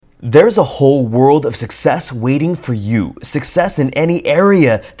There's a whole world of success waiting for you. Success in any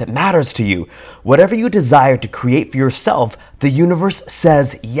area that matters to you. Whatever you desire to create for yourself, the universe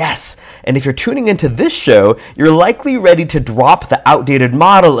says yes. And if you're tuning into this show, you're likely ready to drop the outdated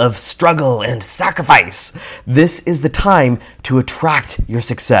model of struggle and sacrifice. This is the time to attract your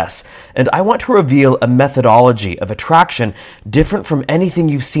success. And I want to reveal a methodology of attraction different from anything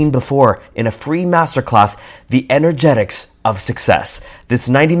you've seen before in a free masterclass, The Energetics of Success. This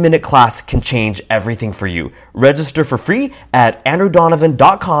 90-minute class can change everything for you. Register for free at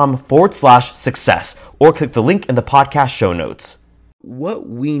andrewdonovan.com/success or click the link in the podcast show notes. What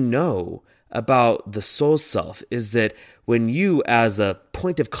we know about the soul self is that when you, as a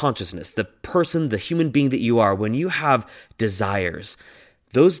point of consciousness, the person, the human being that you are, when you have desires,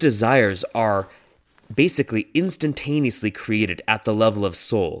 those desires are basically instantaneously created at the level of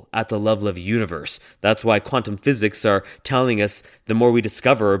soul, at the level of universe. That's why quantum physics are telling us, the more we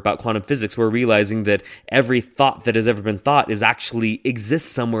discover about quantum physics, we're realizing that every thought that has ever been thought is actually exists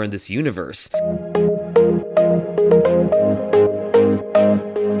somewhere in this universe.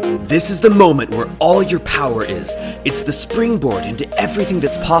 This is the moment where all your power is. It's the springboard into everything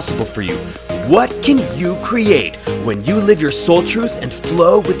that's possible for you. What can you create when you live your soul truth and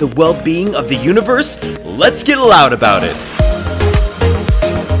flow with the well-being of the universe? Let's get loud about it.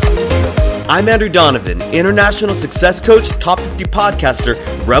 I'm Andrew Donovan, international success coach, top 50 podcaster,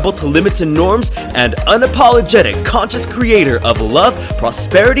 rebel to limits and norms, and unapologetic conscious creator of love,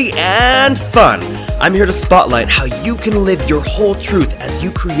 prosperity, and fun. I'm here to spotlight how you can live your whole truth as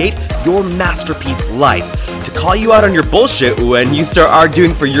you create your masterpiece life, to call you out on your bullshit when you start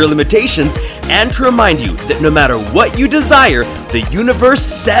arguing for your limitations, and to remind you that no matter what you desire, the universe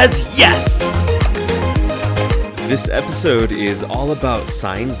says yes. This episode is all about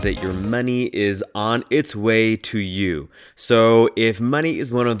signs that your money is on its way to you. So if money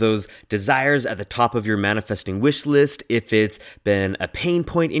is one of those desires at the top of your manifesting wish list, if it's been a pain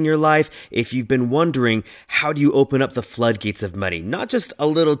point in your life, if you've been wondering, how do you open up the floodgates of money? Not just a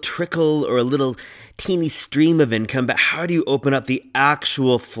little trickle or a little teeny stream of income, but how do you open up the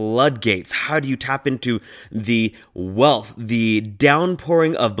actual floodgates? How do you tap into the wealth, the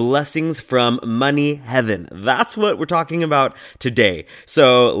downpouring of blessings from money heaven? That's what we're talking about today.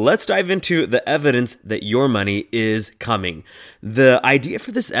 So let's dive into the evidence that your money is coming. The idea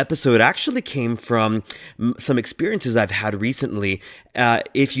for this episode actually came from some experiences I've had recently.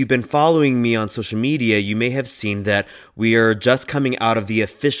 If you've been following me on social media, you may have seen that we are just coming out of the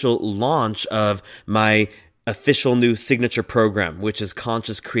official launch of my official new signature program, which is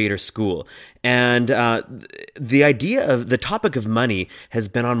Conscious Creator School. And the topic of money has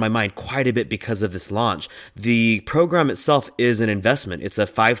been on my mind quite a bit because of this launch. The program itself is an investment. It's a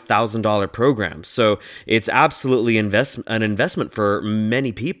 $5,000 program. So it's absolutely an investment for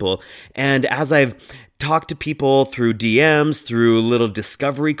many people. And as I've talked to people through DMs, through little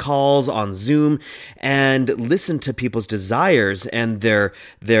discovery calls on Zoom, and listened to people's desires and their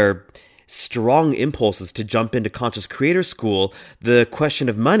strong impulses to jump into Conscious Creator School, the question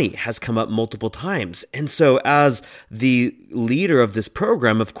of money has come up multiple times. And so as the leader of this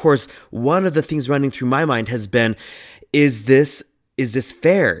program, of course, one of the things running through my mind has been, is this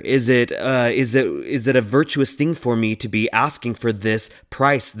fair? Is it a virtuous thing for me to be asking for this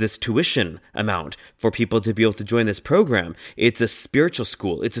price, this tuition amount for people to be able to join this program? It's a spiritual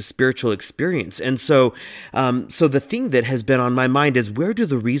school. It's a spiritual experience. And so the thing that has been on my mind is, where do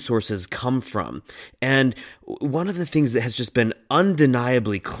the resources come from? And one of the things that has just been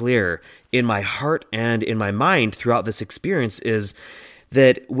undeniably clear in my heart and in my mind throughout this experience is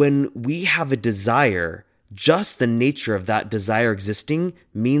that when we have a desire, just the nature of that desire existing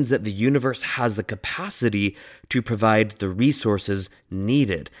means that the universe has the capacity to provide the resources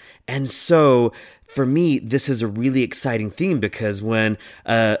needed. And so for me, this is a really exciting thing, because when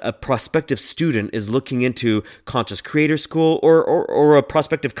a prospective student is looking into Conscious Creator School, or a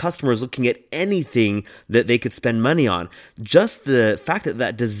prospective customer is looking at anything that they could spend money on, just the fact that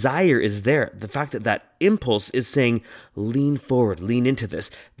that desire is there, the fact that that impulse is saying, lean forward, lean into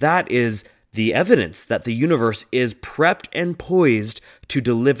this, that is the evidence that the universe is prepped and poised to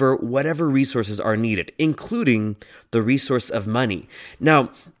deliver whatever resources are needed, including the resource of money.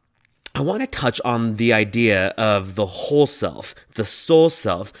 Now, I want to touch on the idea of the whole self, the soul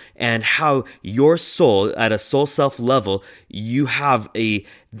self, and how your soul, at a soul self level, you have a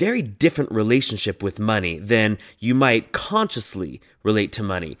very different relationship with money than you might consciously relate to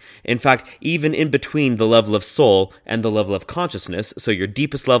money. In fact, even in between the level of soul and the level of consciousness, so your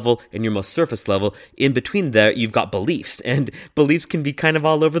deepest level and your most surface level, in between there, you've got beliefs, and beliefs can be kind of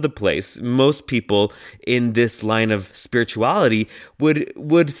all over the place. Most people in this line of spirituality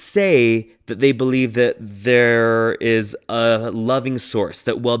would say that they believe that there is a loving source,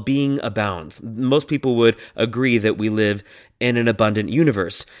 that well-being abounds. Most people would agree that we live in an abundant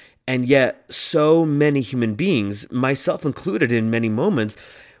universe. And yet, so many human beings, myself included in many moments,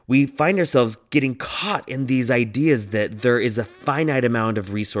 we find ourselves getting caught in these ideas that there is a finite amount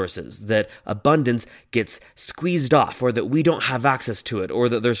of resources, that abundance gets squeezed off, or that we don't have access to it, or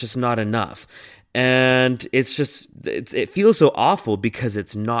that there's just not enough. And it feels so awful because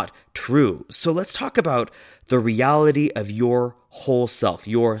it's not true. So let's talk about the reality of your whole self,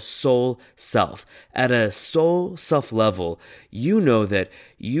 your soul self. At a soul self level, you know that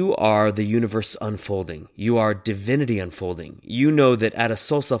you are the universe unfolding. You are divinity unfolding. You know that at a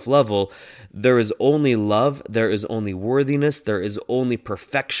soul self level, there is only love, there is only worthiness, there is only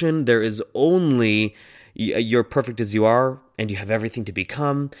perfection, there is only you're perfect as you are, and you have everything to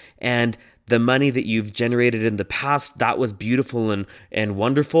become, and the money that you've generated in the past, that was beautiful and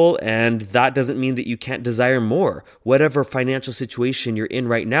wonderful, and that doesn't mean that you can't desire more. Whatever financial situation you're in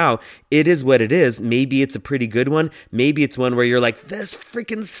right now, it is what it is. Maybe it's a pretty good one. Maybe it's one where you're like, this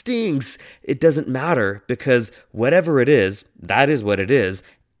freaking stinks. It doesn't matter, because whatever it is, that is what it is,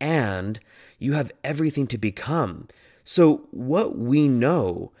 and you have everything to become. So what we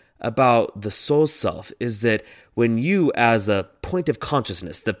know about the soul self is that when you, as a point of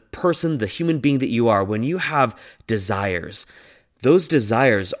consciousness, the person, the human being that you are, when you have desires, those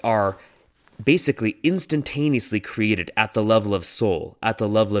desires are basically instantaneously created at the level of soul, at the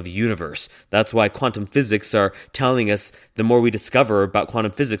level of universe. That's why quantum physics are telling us, the more we discover about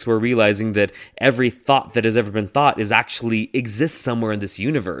quantum physics, we're realizing that every thought that has ever been thought actually exists somewhere in this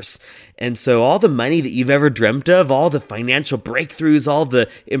universe. And so all the money that you've ever dreamt of, all the financial breakthroughs, all the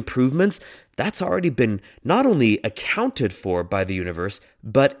improvements, that's already been not only accounted for by the universe,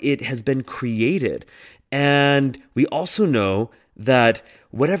 but it has been created. And we also know that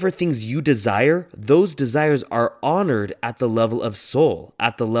whatever things you desire, those desires are honored at the level of soul,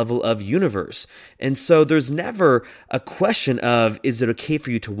 at the level of universe. And so there's never a question of, is it okay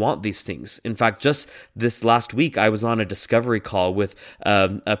for you to want these things? In fact, just this last week, I was on a discovery call with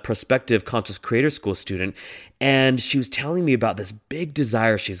a prospective Conscious Creator School student, and she was telling me about this big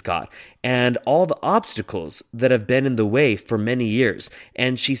desire she's got and all the obstacles that have been in the way for many years.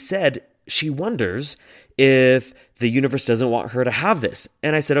 And she said she wonders if the universe doesn't want her to have this.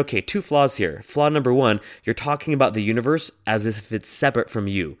 And I said, okay, two flaws here. Flaw number one, you're talking about the universe as if it's separate from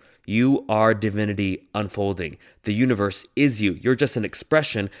you. You are divinity unfolding. The universe is you. You're just an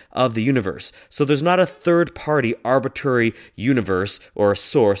expression of the universe. So there's not a third-party arbitrary universe or a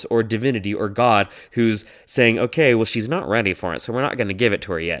source or divinity or God who's saying, okay, well, she's not ready for it, so we're not going to give it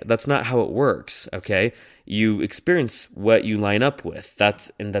to her yet. That's not how it works, okay? You experience what you line up with.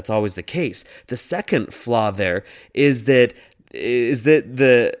 That's always the case. The second flaw there is that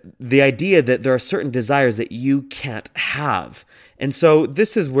the idea that there are certain desires that you can't have. And so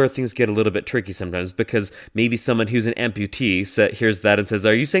this is where things get a little bit tricky sometimes, because maybe someone who's an amputee hears that and says,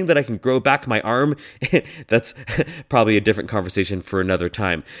 are you saying that I can grow back my arm? That's probably a different conversation for another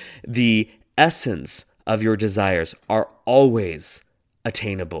time. The essence of your desires are always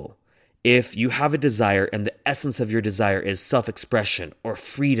attainable. If you have a desire and the essence of your desire is self-expression or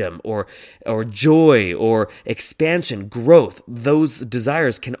freedom or joy or expansion, growth, those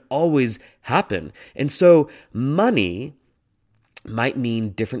desires can always happen. And so money might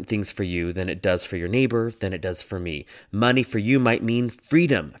mean different things for you than it does for your neighbor, than it does for me. Money for you might mean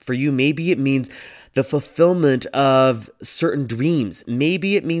freedom. For you, maybe it means the fulfillment of certain dreams.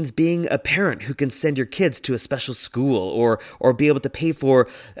 Maybe it means being a parent who can send your kids to a special school or be able to pay for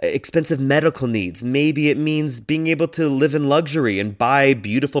expensive medical needs. Maybe it means being able to live in luxury and buy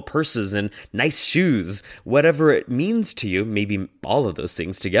beautiful purses and nice shoes. Whatever it means to you, maybe all of those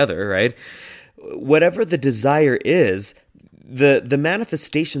things together, right? Whatever the desire is, the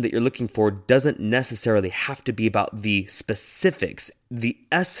manifestation that you're looking for doesn't necessarily have to be about the specifics. The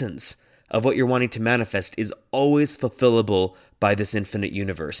essence of what you're wanting to manifest is always fulfillable by this infinite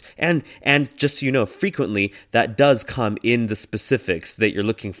universe. And just so you know, frequently that does come in the specifics that you're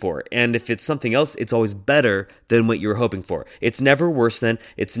looking for. And if it's something else, it's always better than what you were hoping for. It's never worse than,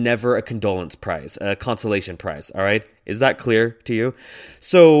 it's never a condolence prize, a consolation prize, all right? Is that clear to you?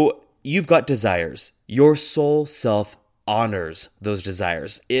 So you've got desires. Your soul self honors those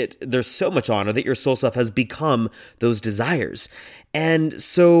desires. There's so much honor that your soul self has become those desires. And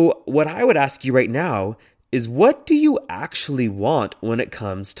so what I would ask you right now is, what do you actually want when it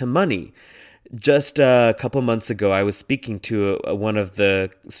comes to money? Just a couple months ago, I was speaking to one of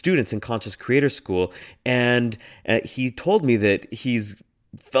the students in Conscious Creator School, and he told me that he's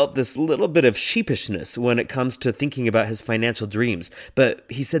felt this little bit of sheepishness when it comes to thinking about his financial dreams. But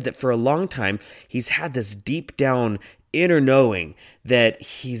he said that for a long time, he's had this deep down inner knowing that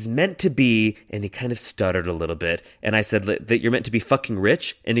he's meant to be, and he kind of stuttered a little bit. And I said, that you're meant to be fucking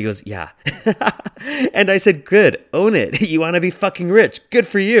rich? And he goes, yeah. And I said, good, own it. You want to be fucking rich. Good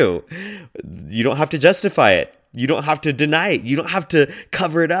for you. You don't have to justify it. You don't have to deny it. You don't have to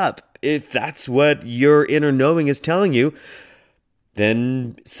cover it up. If that's what your inner knowing is telling you,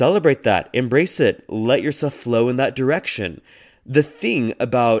 then celebrate that, embrace it, let yourself flow in that direction. The thing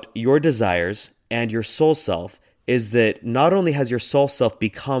about your desires and your soul self is that not only has your soul self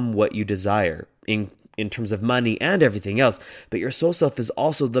become what you desire in terms of money and everything else, but your soul self is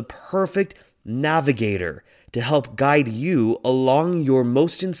also the perfect navigator to help guide you along your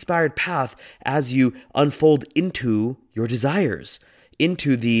most inspired path as you unfold into your desires,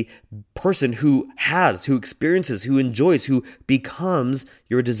 into the person who experiences, who enjoys, who becomes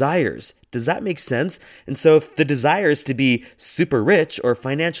your desires. Does that make sense? And so if the desire is to be super rich or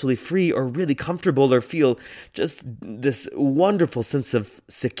financially free or really comfortable or feel just this wonderful sense of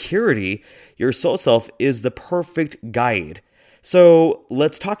security, your soul self is the perfect guide. So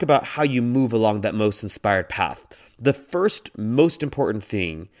let's talk about how you move along that most inspired path. The first most important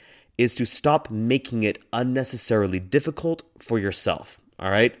thing is to stop making it unnecessarily difficult for yourself.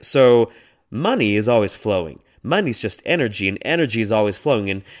 All right? So money is always flowing. Money's just energy, and energy is always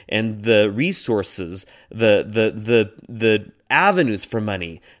flowing, and the resources, the avenues for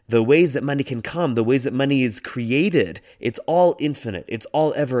money, the ways that money can come, the ways that money is created, it's all infinite. It's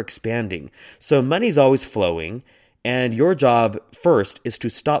all ever expanding. So money's always flowing, and your job first is to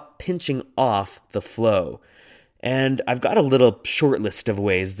stop pinching off the flow. And I've got a little short list of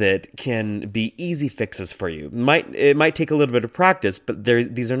ways that can be easy fixes for you. It might take a little bit of practice, but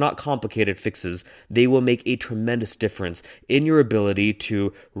these are not complicated fixes. They will make a tremendous difference in your ability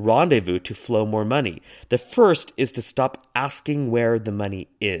to rendezvous, to flow more money. The first is to stop asking where the money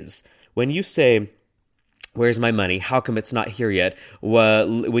is. When you say, where's my money? How come it's not here yet?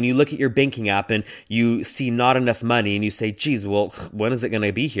 When you look at your banking app and you see not enough money and you say, geez, well, when is it going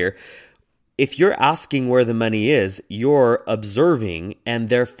to be here? If you're asking where the money is, you're observing and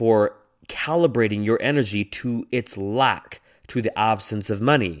therefore calibrating your energy to its lack, to the absence of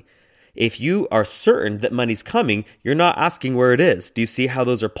money. If you are certain that money's coming, you're not asking where it is. Do you see how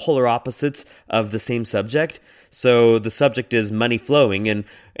those are polar opposites of the same subject? So the subject is money flowing,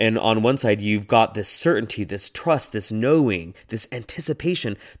 and on one side you've got this certainty, this trust, this knowing, this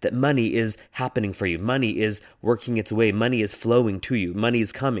anticipation that money is happening for you. Money is working its way. Money is flowing to you. Money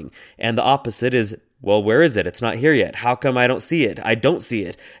is coming. And the opposite is, well, where is it? It's not here yet. How come I don't see it? I don't see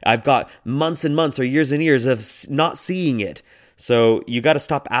it. I've got months and months or years and years of not seeing it. So you got to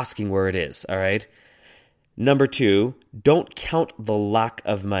stop asking where it is, all right? Number 2, don't count the lack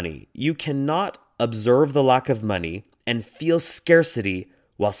of money. You cannot observe the lack of money and feel scarcity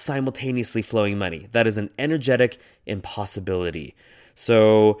while simultaneously flowing money. That is an energetic impossibility.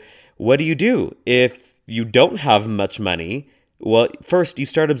 So what do? If you don't have much money, well, first you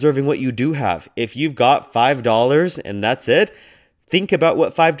start observing what you do have. If you've got $5 and that's it, think about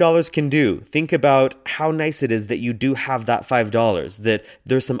what $5 can do. Think about how nice it is that you do have that $5, that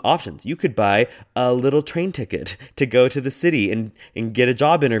there's some options. You could buy a little train ticket to go to the city and get a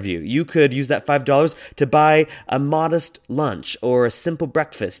job interview. You could use that $5 to buy a modest lunch or a simple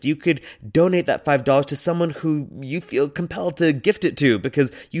breakfast. You could donate that $5 to someone who you feel compelled to gift it to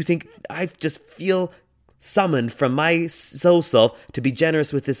because you think, I just feel summoned from my soul self to be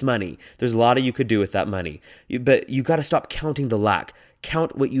generous with this money. There's a lot you could do with that money. But you got to stop counting the lack.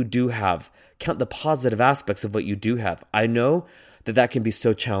 Count what you do have. Count the positive aspects of what you do have. I know that can be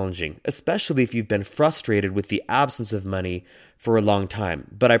so challenging, especially if you've been frustrated with the absence of money for a long time.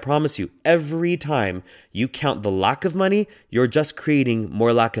 But I promise you, every time you count the lack of money, you're just creating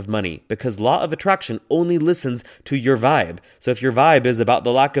more lack of money because law of attraction only listens to your vibe. So if your vibe is about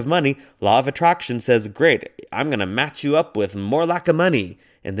the lack of money, law of attraction says, great, I'm going to match you up with more lack of money.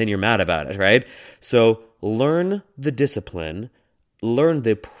 And then you're mad about it, right? So learn the discipline, learn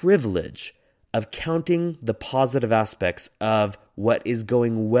the privilege of counting the positive aspects of what is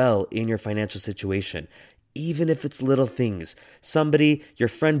going well in your financial situation, even if it's little things. Your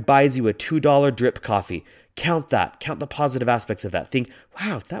friend buys you a $2 drip coffee. Count that. Count the positive aspects of that. Think,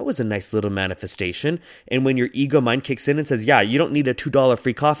 wow, that was a nice little manifestation. And when your ego mind kicks in and says, yeah, you don't need a $2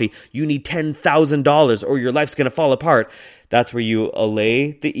 free coffee, you need $10,000 or your life's going to fall apart. That's where you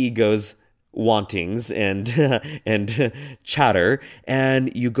allay the ego's wantings and and chatter,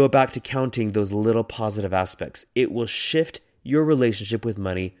 and you go back to counting those little positive aspects. It will shift your relationship with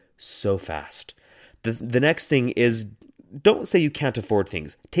money so fast. The next thing is, don't say you can't afford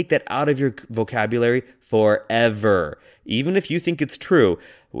things. Take that out of your vocabulary forever. Even if you think it's true,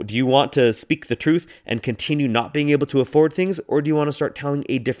 do you want to speak the truth and continue not being able to afford things, or do you want to start telling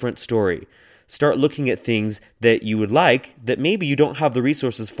a different story? Start looking at things that you would like that maybe you don't have the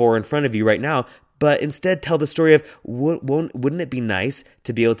resources for in front of you right now, but instead tell the story of, wouldn't it be nice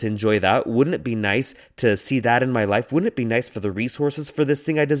to be able to enjoy that? Wouldn't it be nice to see that in my life? Wouldn't it be nice for the resources for this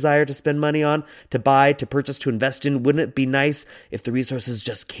thing I desire to spend money on, to buy, to purchase, to invest in? Wouldn't it be nice if the resources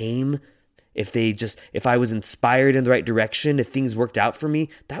just came? If I was inspired in the right direction, if things worked out for me,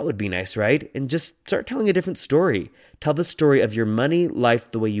 that would be nice, right? And just start telling a different story. Tell the story of your money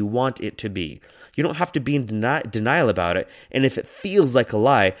life the way you want it to be. You don't have to be in denial about it. And if it feels like a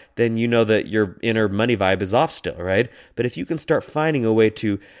lie, then you know that your inner money vibe is off still, right? But if you can start finding a way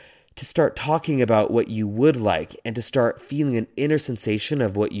to start talking about what you would like and to start feeling an inner sensation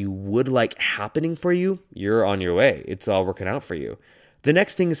of what you would like happening for you, you're on your way. It's all working out for you. The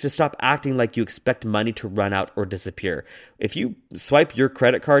next thing is to stop acting like you expect money to run out or disappear. If you swipe your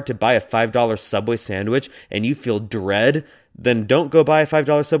credit card to buy a $5 Subway sandwich and you feel dread, then don't go buy a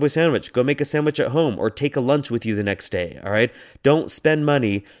 $5 Subway sandwich. Go make a sandwich at home or take a lunch with you the next day, all right? Don't spend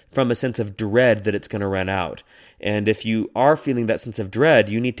money from a sense of dread that it's going to run out. And if you are feeling that sense of dread,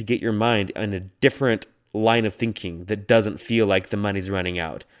 you need to get your mind in a different line of thinking that doesn't feel like the money's running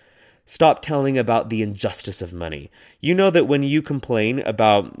out. Stop telling about the injustice of money. You know that when you complain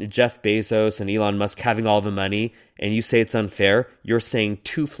about Jeff Bezos and Elon Musk having all the money and you say it's unfair, you're saying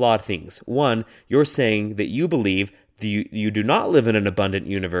two flawed things. One, you're saying that you believe you do not live in an abundant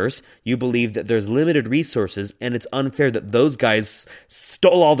universe. You believe that there's limited resources and it's unfair that those guys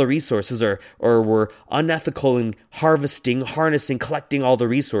stole all the resources or were unethical in harvesting, harnessing, collecting all the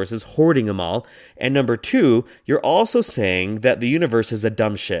resources, hoarding them all. And number two, you're also saying that the universe is a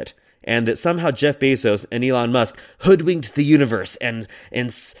dumb shit. And that somehow Jeff Bezos and Elon Musk hoodwinked the universe and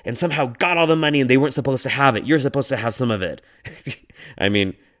somehow got all the money and they weren't supposed to have it. You're supposed to have some of it. I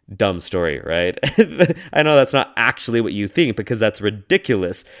mean, dumb story, right? I know that's not actually what you think because that's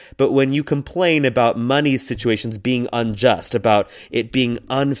ridiculous. But when you complain about money situations being unjust, about it being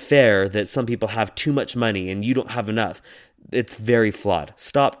unfair that some people have too much money and you don't have enough, it's very flawed.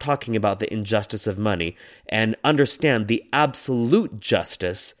 Stop talking about the injustice of money and understand the absolute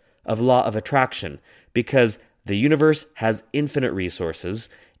justice of law of attraction, because the universe has infinite resources,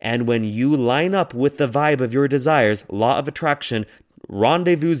 and when you line up with the vibe of your desires, law of attraction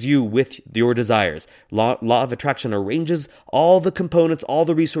rendezvous you with your desires. Law of attraction arranges all the components, all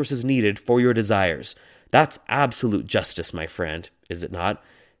the resources needed for your desires. That's absolute justice, my friend, is it not?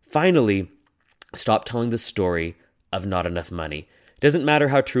 Finally, stop telling the story of not enough money. It doesn't matter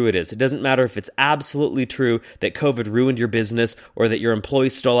how true it is. It doesn't matter if it's absolutely true that COVID ruined your business or that your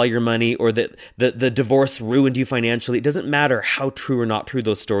employees stole all your money or that the divorce ruined you financially. It doesn't matter how true or not true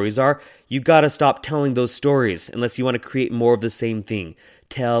those stories are. You got to stop telling those stories unless you want to create more of the same thing.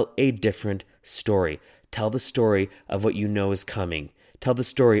 Tell a different story. Tell the story of what you know is coming. Tell the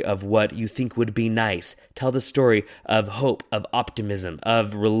story of what you think would be nice. Tell the story of hope, of optimism,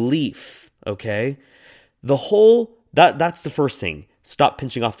 of relief, okay? That's the first thing. Stop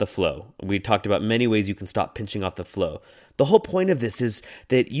pinching off the flow. We talked about many ways you can stop pinching off the flow. The whole point of this is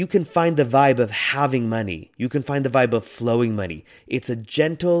that you can find the vibe of having money. You can find the vibe of flowing money. It's a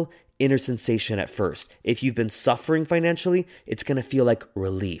gentle inner sensation at first. If you've been suffering financially, it's going to feel like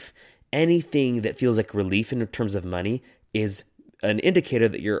relief. Anything that feels like relief in terms of money is an indicator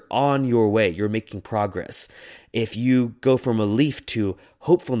that you're on your way, you're making progress. If you go from relief to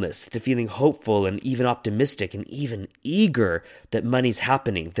hopefulness, to feeling hopeful and even optimistic and even eager that money's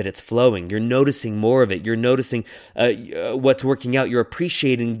happening, that it's flowing, you're noticing more of it, you're noticing what's working out, you're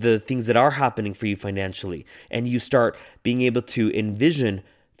appreciating the things that are happening for you financially, and you start being able to envision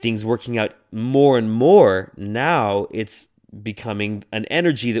things working out more and more. Now it's becoming an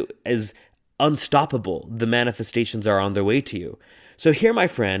energy that is unstoppable. The manifestations are on their way to you. So here, my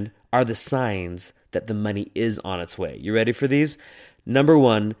friend, are the signs that the money is on its way. You ready for these? Number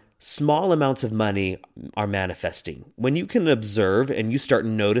one, small amounts of money are manifesting. When you can observe and you start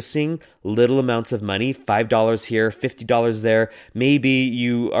noticing little amounts of money, $5 here, $50 there, maybe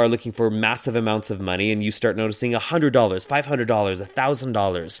you are looking for massive amounts of money and you start noticing $100, $500,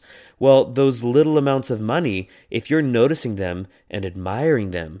 $1,000. Well, those little amounts of money, if you're noticing them and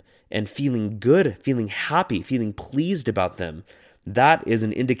admiring them and feeling good, feeling happy, feeling pleased about them, that is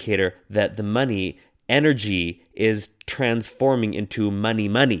an indicator that the money energy is transforming into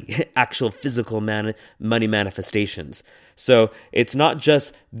money, actual physical money manifestations. So it's not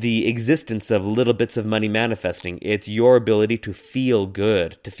just the existence of little bits of money manifesting. It's your ability to feel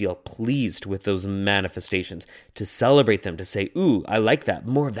good, to feel pleased with those manifestations, to celebrate them, to say, ooh, I like that.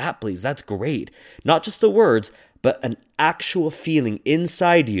 More of that, please. That's great. Not just the words, but an actual feeling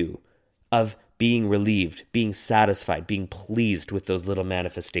inside you of being relieved, being satisfied, being pleased with those little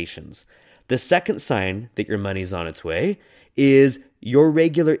manifestations. The second sign that your money's on its way is your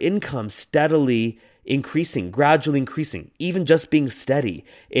regular income steadily increasing, gradually increasing, even just being steady.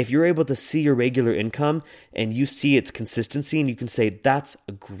 If you're able to see your regular income and you see its consistency and you can say, that's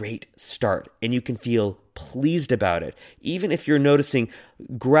a great start, and you can feel pleased about it, even if you're noticing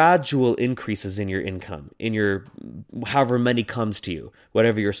gradual increases in your income, in your however money comes to you,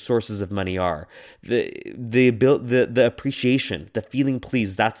 whatever your sources of money are, the appreciation, the feeling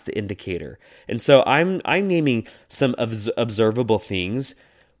pleased, that's the indicator. And so I'm naming some observable things.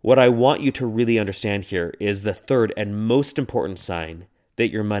 What I want you to really understand here is the third and most important sign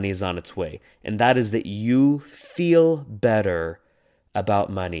that your money is on its way, and that is that you feel better about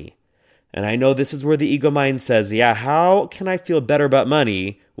money. And I know this is where the ego mind says, yeah, how can I feel better about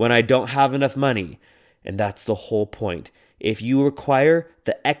money when I don't have enough money? And that's the whole point. If you require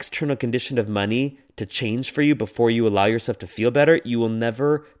the external condition of money to change for you before you allow yourself to feel better, you will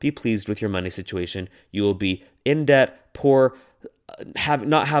never be pleased with your money situation. You will be in debt, poor,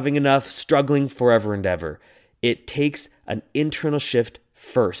 not having enough, struggling forever and ever. It takes an internal shift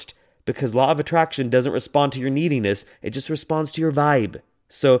first, because law of attraction doesn't respond to your neediness. It just responds to your vibe.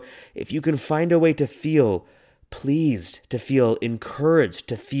 So if you can find a way to feel pleased, to feel encouraged,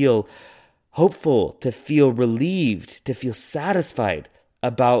 to feel hopeful, to feel relieved, to feel satisfied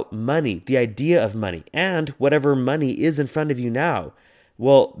about money, the idea of money, and whatever money is in front of you now,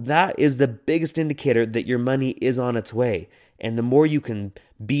 well, that is the biggest indicator that your money is on its way. And the more you can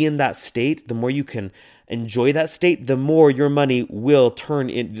be in that state, the more you can enjoy that state, the more your money will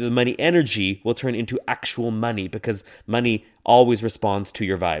the money energy will turn into actual money, because money always responds to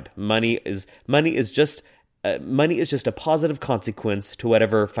your vibe. Money is just a positive consequence to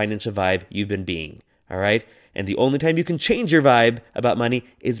whatever financial vibe you've been being. All right. And the only time you can change your vibe about money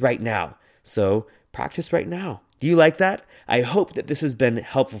is right now. So practice right now. Do you like that? I hope that this has been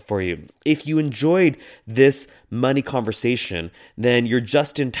helpful for you. If you enjoyed this money conversation, then you're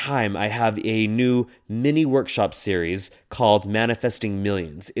just in time. I have a new mini workshop series called Manifesting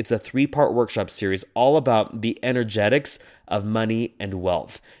Millions. It's a 3-part workshop series all about the energetics of money and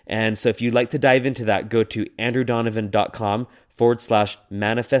wealth. And so if you'd like to dive into that, go to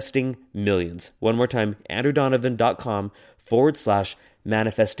andrewdonovan.com/manifesting millions. One more time,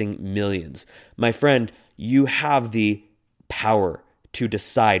 andrewdonovan.com/manifesting millions. My friend, you have the power to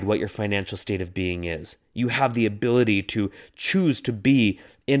decide what your financial state of being is. You have the ability to choose to be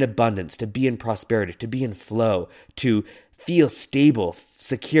in abundance, to be in prosperity, to be in flow, to feel stable,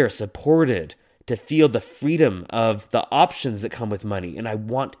 secure, supported, to feel the freedom of the options that come with money. And I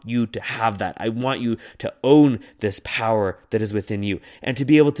want you to have that. I want you to own this power that is within you and to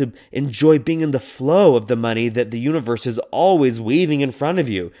be able to enjoy being in the flow of the money that the universe is always waving in front of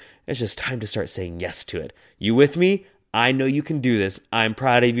you. It's just time to start saying yes to it. You with me? I know you can do this. I'm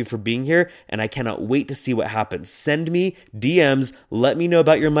proud of you for being here, and I cannot wait to see what happens. Send me DMs. Let me know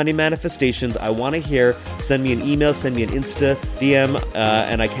about your money manifestations. I want to hear. Send me an email. Send me an Insta DM,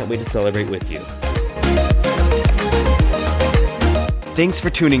 and I can't wait to celebrate with you. Thanks for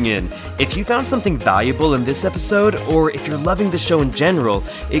tuning in. If you found something valuable in this episode, or if you're loving the show in general,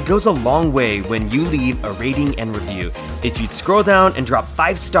 it goes a long way when you leave a rating and review. If you'd scroll down and drop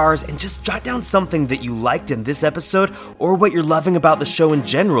 5 stars and just jot down something that you liked in this episode or what you're loving about the show in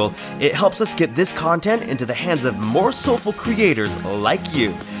general, it helps us get this content into the hands of more soulful creators like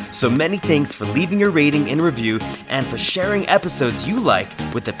you. So many thanks for leaving your rating and review and for sharing episodes you like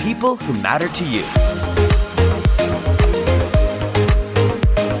with the people who matter to you.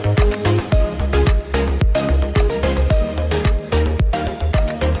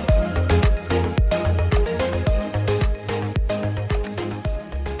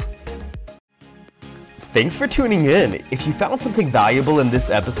 Thanks for tuning in. If you found something valuable in this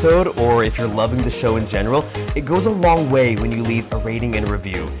episode, or if you're loving the show in general, It goes a long way when you leave a rating and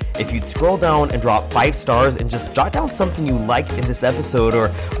review. If you'd scroll down and drop 5 stars and just jot down something you liked in this episode or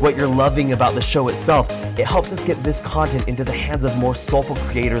what you're loving about the show itself, it helps us get this content into the hands of more soulful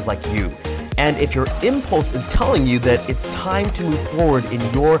creators like you. And if your impulse is telling you that it's time to move forward in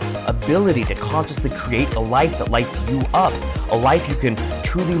your ability to consciously create a life that lights you up, a life you can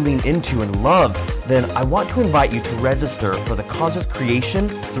truly lean into and love, then I want to invite you to register for the Conscious Creation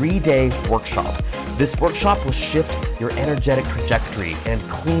 3-day workshop. This workshop will shift your energetic trajectory and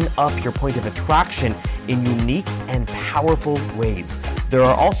clean up your point of attraction in unique and powerful ways. There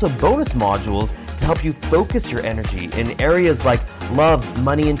are also bonus modules to help you focus your energy in areas like love,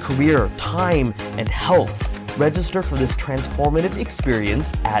 money and career, time, and health. Register for this transformative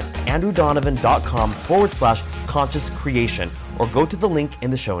experience at andrewdonovan.com/conscious creation or go to the link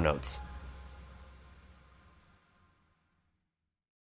in the show notes.